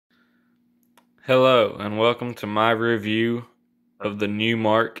Hello and welcome to my review of the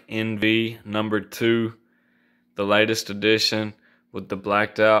Numark nv2, the latest edition with the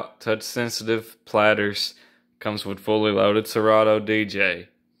blacked out touch sensitive platters. Comes with fully loaded Serato DJ.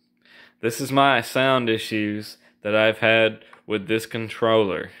 This is my sound issues that I've had with this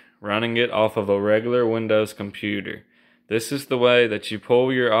controller, running it off of a regular Windows computer. This is the way that you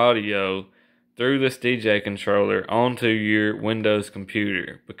pull your audio through this DJ controller onto your Windows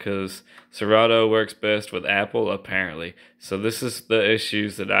computer, because Serato works best with Apple apparently. So this is the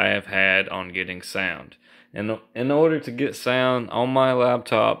issues that I have had on getting sound. And in order to get sound on my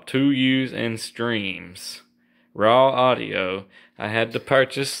laptop to use in streams, raw audio, I had to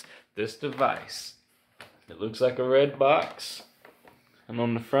purchase this device. It looks like a red box, and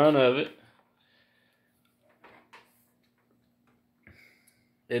on the front of it,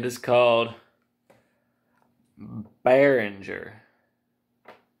 it is called Behringer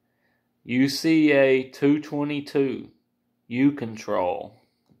UCA 222 U Control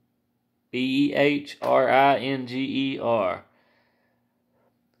BEHRINGER.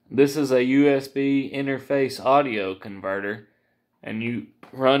 This is a USB interface audio converter, and you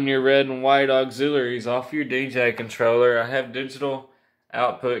run your red and white auxiliaries off your DJ controller. I have digital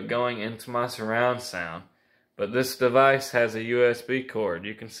output going into my surround sound, but this device has a USB cord.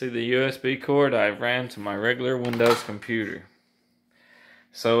 You can see the USB cord I ran to my regular Windows computer.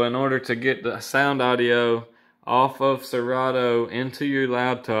 So in order to get the sound audio off of Serato into your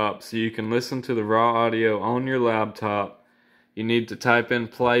laptop so you can listen to the raw audio on your laptop, you need to type in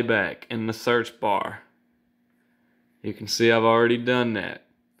playback in the search bar. You can see I've already done that.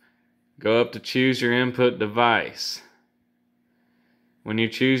 Go up to choose your input device. When you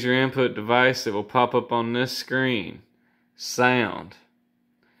choose your input device, it will pop up on this screen. Sound.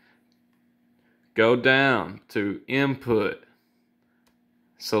 Go down to input.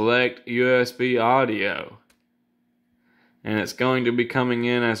 Select USB audio. And it's going to be coming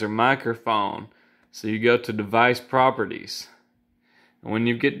in as a microphone. So you go to device properties. And when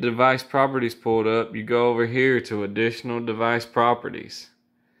you get device properties pulled up, you go over here to additional device properties.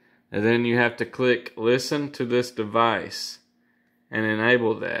 And then you have to click listen to this device and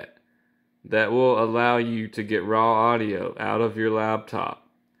enable that. That will allow you to get raw audio out of your laptop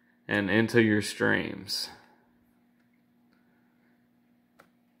and into your streams.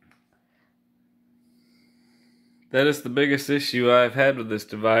 That is the biggest issue I've had with this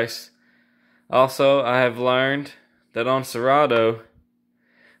device. Also, I have learned that on Serato,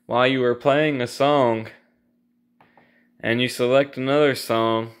 while you are playing a song and you select another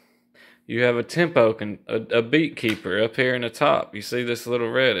song, you have a tempo, a beat keeper up here in the top. You see this little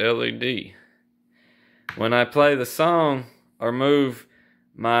red LED. When I play the song or move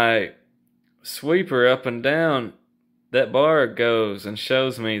my sweeper up and down, that bar goes and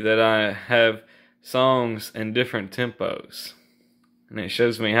shows me that I have songs in different tempos. And it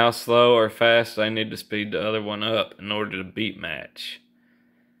shows me how slow or fast I need to speed the other one up in order to beat match.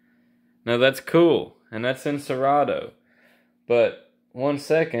 Now that's cool, and that's in Serato. But 1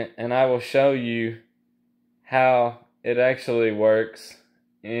 second and I will show you how it actually works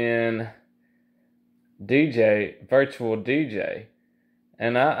in Virtual DJ.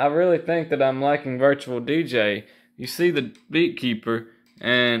 And I really think that I'm liking Virtual DJ. You see the beat keeper,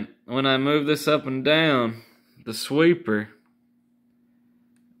 and when I move this up and down, the sweeper,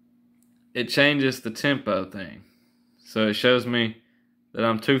 it changes the tempo thing. So it shows me that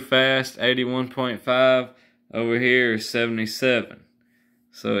I'm too fast, 81.5, over here is 77.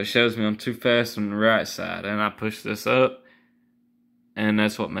 So it shows me I'm too fast on the right side, and I push this up, and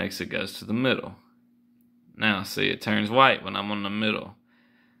that's what makes it goes to the middle. Now see, it turns white when I'm on the middle.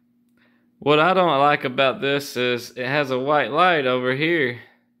 What I don't like about this is it has a white light over here,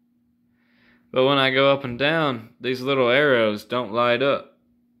 but when I go up and down, these little arrows don't light up.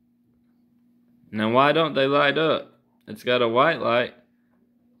 Now why don't they light up? It's got a white light,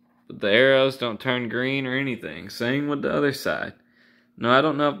 but the arrows don't turn green or anything. Same with the other side. Now, I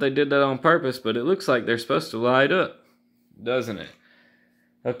don't know if they did that on purpose, but it looks like they're supposed to light up, doesn't it?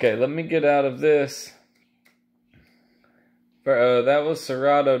 Okay, let me get out of this. That was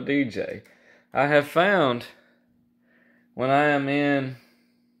Serato DJ. I have found when I am in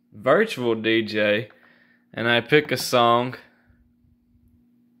Virtual DJ and I pick a song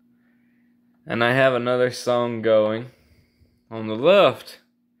and I have another song going on the left,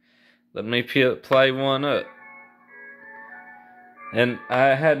 let me play one up. And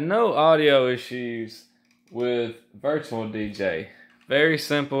I had no audio issues with Virtual DJ. Very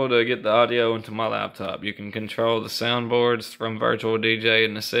simple to get the audio into my laptop. You can control the soundboards from Virtual DJ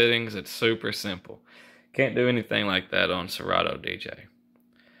in the settings. It's super simple. Can't do anything like that on Serato DJ.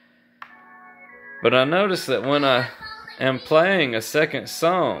 But I noticed that when I am playing a second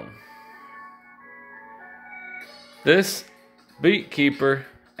song, this beat keeper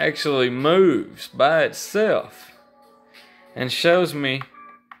actually moves by itself and shows me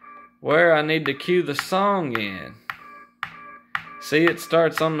where I need to cue the song in. See, it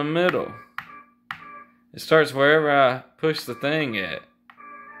starts on the middle. It starts wherever I push the thing at.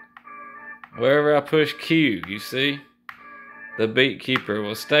 Wherever I push cue, you see? The beat keeper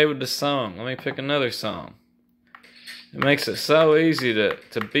will stay with the song. Let me pick another song. It makes it so easy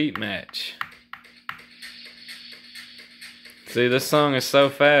to beat match. See, this song is so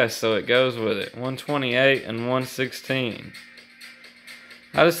fast, so it goes with it. 128 and 116.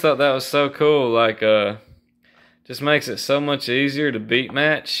 I just thought that was so cool. Like, just makes it so much easier to beat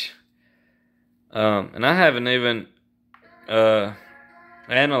match. And I haven't even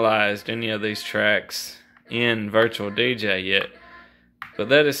analyzed any of these tracks in Virtual DJ yet. But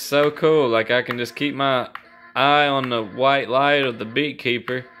that is so cool. Like, I can just keep my eye on the white light of the beat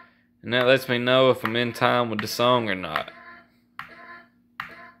keeper, and that lets me know if I'm in time with the song or not.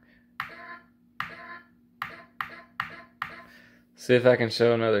 See if I can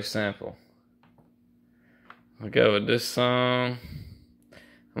show another sample. I'll go with this song.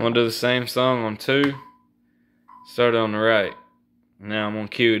 I'm going to do the same song on 2. Start on the right. Now I'm going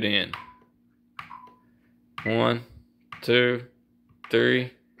to cue it in. 1, 2,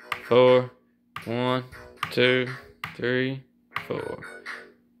 3, 4. 1, 2, 3, 4.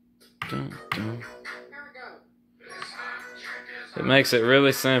 Dun, dun. It makes it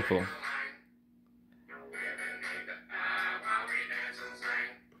really simple.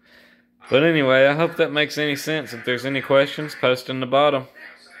 But anyway, I hope that makes any sense. If there's any questions, post in the bottom.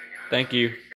 Thank you.